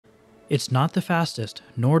It's not the fastest,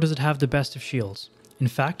 nor does it have the best of shields. In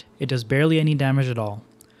fact, it does barely any damage at all.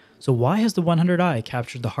 So why has the 100i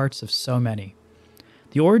captured the hearts of so many?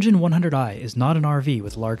 The Origin 100i is not an RV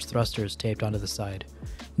with large thrusters taped onto the side.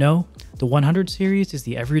 No, the 100 series is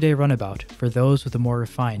the everyday runabout for those with a more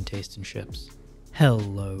refined taste in ships.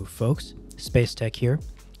 Hello folks, Space Tech here,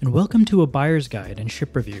 and welcome to a buyer's guide and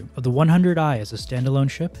ship review of the 100i as a standalone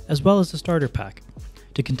ship as well as the starter pack.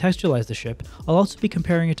 To contextualize the ship, I'll also be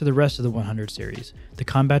comparing it to the rest of the 100 series, the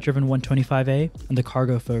combat-driven 125A and the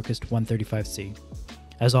cargo-focused 135C.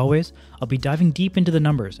 As always, I'll be diving deep into the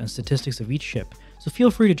numbers and statistics of each ship, so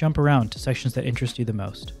feel free to jump around to sections that interest you the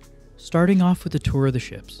most. Starting off with a tour of the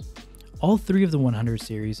ships. All three of the 100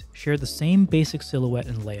 series share the same basic silhouette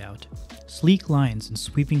and layout. Sleek lines and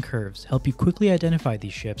sweeping curves help you quickly identify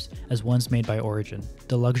these ships as ones made by Origin,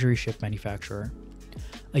 the luxury ship manufacturer.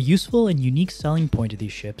 A useful and unique selling point of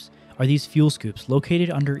these ships are these fuel scoops located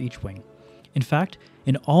under each wing. In fact,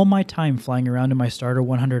 in all my time flying around in my starter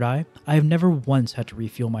 100i, I have never once had to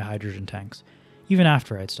refuel my hydrogen tanks, even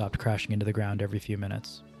after I'd stopped crashing into the ground every few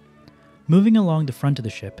minutes. Moving along the front of the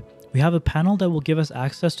ship, we have a panel that will give us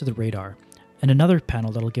access to the radar, and another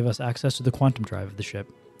panel that will give us access to the quantum drive of the ship.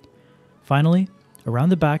 Finally, around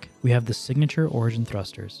the back, we have the signature Origin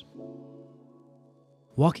thrusters.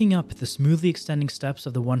 Walking up the smoothly extending steps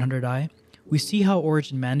of the 100i, we see how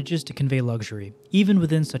Origin manages to convey luxury, even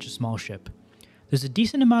within such a small ship. There's a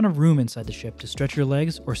decent amount of room inside the ship to stretch your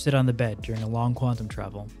legs or sit on the bed during a long quantum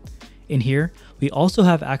travel. In here, we also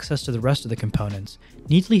have access to the rest of the components,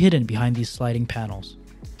 neatly hidden behind these sliding panels.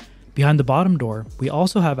 Behind the bottom door, we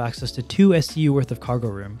also have access to 2 SCU worth of cargo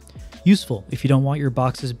room, useful if you don't want your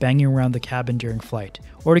boxes banging around the cabin during flight,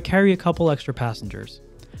 or to carry a couple extra passengers.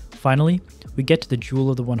 Finally, we get to the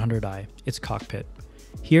jewel of the 100i, its cockpit.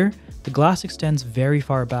 Here, the glass extends very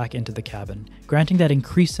far back into the cabin, granting that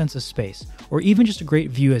increased sense of space, or even just a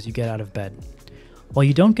great view as you get out of bed. While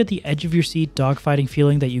you don't get the edge of your seat dogfighting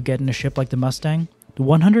feeling that you get in a ship like the Mustang, the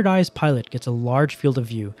 100i's pilot gets a large field of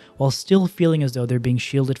view while still feeling as though they're being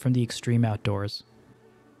shielded from the extreme outdoors.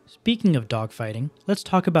 Speaking of dogfighting, let's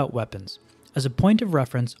talk about weapons. As a point of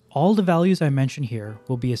reference, all the values I mention here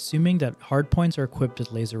will be assuming that hardpoints are equipped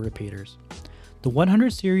with laser repeaters. The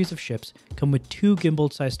 100 series of ships come with 2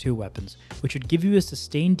 gimbal size 2 weapons, which would give you a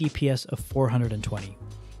sustained DPS of 420.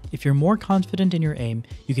 If you're more confident in your aim,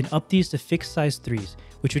 you can up these to fixed size 3s,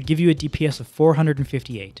 which would give you a DPS of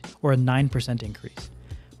 458, or a 9% increase.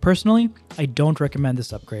 Personally, I don't recommend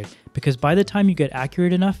this upgrade, because by the time you get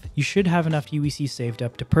accurate enough, you should have enough UEC saved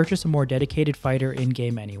up to purchase a more dedicated fighter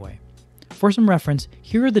in-game anyway. For some reference,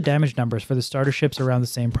 here are the damage numbers for the starter ships around the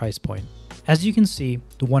same price point. As you can see,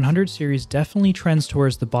 the 100 series definitely trends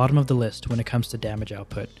towards the bottom of the list when it comes to damage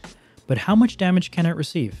output. But how much damage can it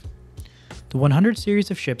receive? The 100 series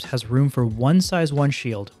of ships has room for one size 1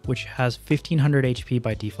 shield, which has 1500 HP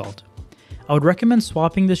by default. I would recommend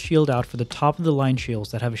swapping this shield out for the top of the line shields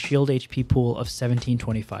that have a shield HP pool of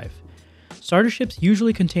 1725. Starter ships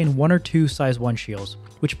usually contain 1 or 2 size 1 shields,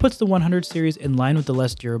 which puts the 100 series in line with the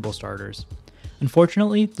less durable starters.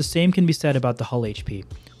 Unfortunately, the same can be said about the hull HP,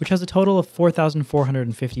 which has a total of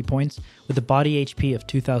 4,450 points with a body HP of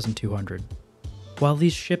 2,200. While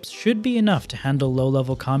these ships should be enough to handle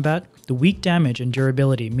low-level combat, the weak damage and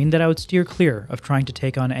durability mean that I would steer clear of trying to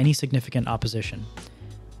take on any significant opposition.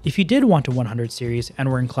 If you did want a 100 series and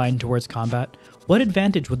were inclined towards combat, what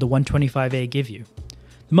advantage would the 125A give you?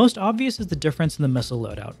 The most obvious is the difference in the missile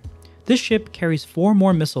loadout. This ship carries 4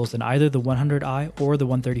 more missiles than either the 100i or the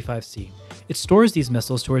 135C. It stores these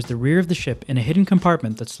missiles towards the rear of the ship in a hidden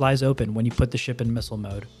compartment that slides open when you put the ship in missile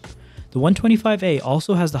mode. The 125A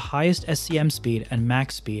also has the highest SCM speed and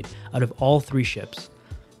max speed out of all 3 ships.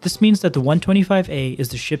 This means that the 125A is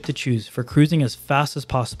the ship to choose for cruising as fast as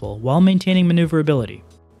possible while maintaining maneuverability.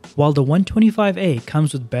 While the 125A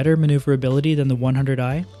comes with better maneuverability than the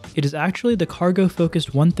 100i, it is actually the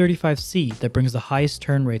cargo-focused 135C that brings the highest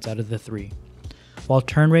turn rates out of the 3. While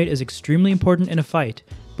turn rate is extremely important in a fight,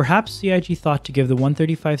 perhaps CIG thought to give the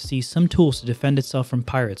 135C some tools to defend itself from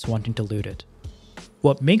pirates wanting to loot it.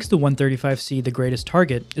 What makes the 135C the greatest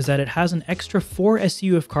target is that it has an extra 4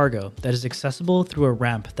 SCU of cargo that is accessible through a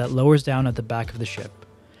ramp that lowers down at the back of the ship.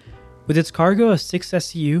 With its cargo of 6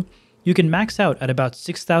 SCU, you can max out at about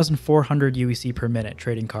 6,400 UEC per minute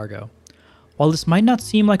trading cargo. While this might not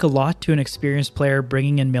seem like a lot to an experienced player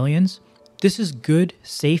bringing in millions, this is good,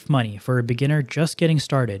 safe money for a beginner just getting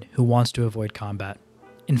started who wants to avoid combat.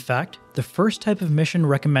 In fact, the first type of mission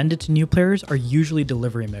recommended to new players are usually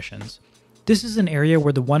delivery missions. This is an area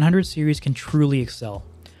where the 100 series can truly excel.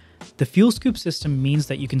 The fuel scoop system means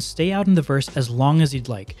that you can stay out in the verse as long as you'd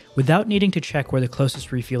like, without needing to check where the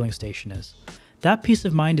closest refueling station is. That peace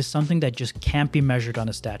of mind is something that just can't be measured on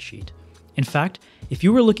a stat sheet. In fact, if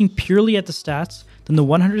you were looking purely at the stats, then the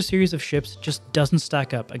 100 series of ships just doesn't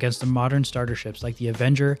stack up against the modern starter ships like the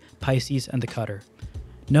Avenger, Pisces, and the Cutter.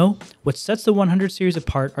 No, what sets the 100 series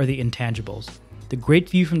apart are the intangibles. The great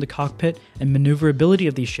view from the cockpit and maneuverability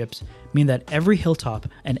of these ships mean that every hilltop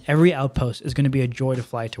and every outpost is going to be a joy to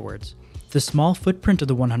fly towards. The small footprint of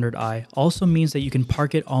the 100i also means that you can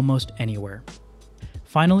park it almost anywhere.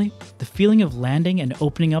 Finally, the feeling of landing and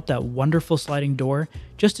opening up that wonderful sliding door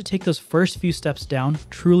just to take those first few steps down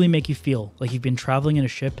truly make you feel like you've been traveling in a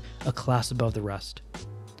ship a class above the rest.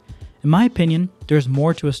 In my opinion, there's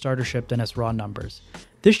more to a starter ship than its raw numbers.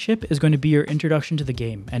 This ship is going to be your introduction to the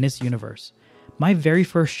game and its universe. My very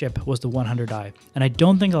first ship was the 100i, and I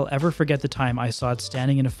don't think I'll ever forget the time I saw it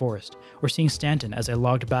standing in a forest, or seeing Stanton as I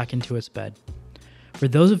logged back into its bed. For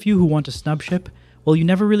those of you who want a snub ship, well, you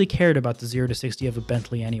never really cared about the 0 to 60 of a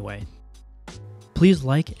Bentley anyway. Please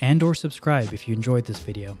like and or subscribe if you enjoyed this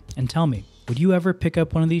video, and tell me, would you ever pick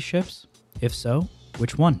up one of these ships? If so,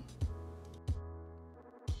 which one?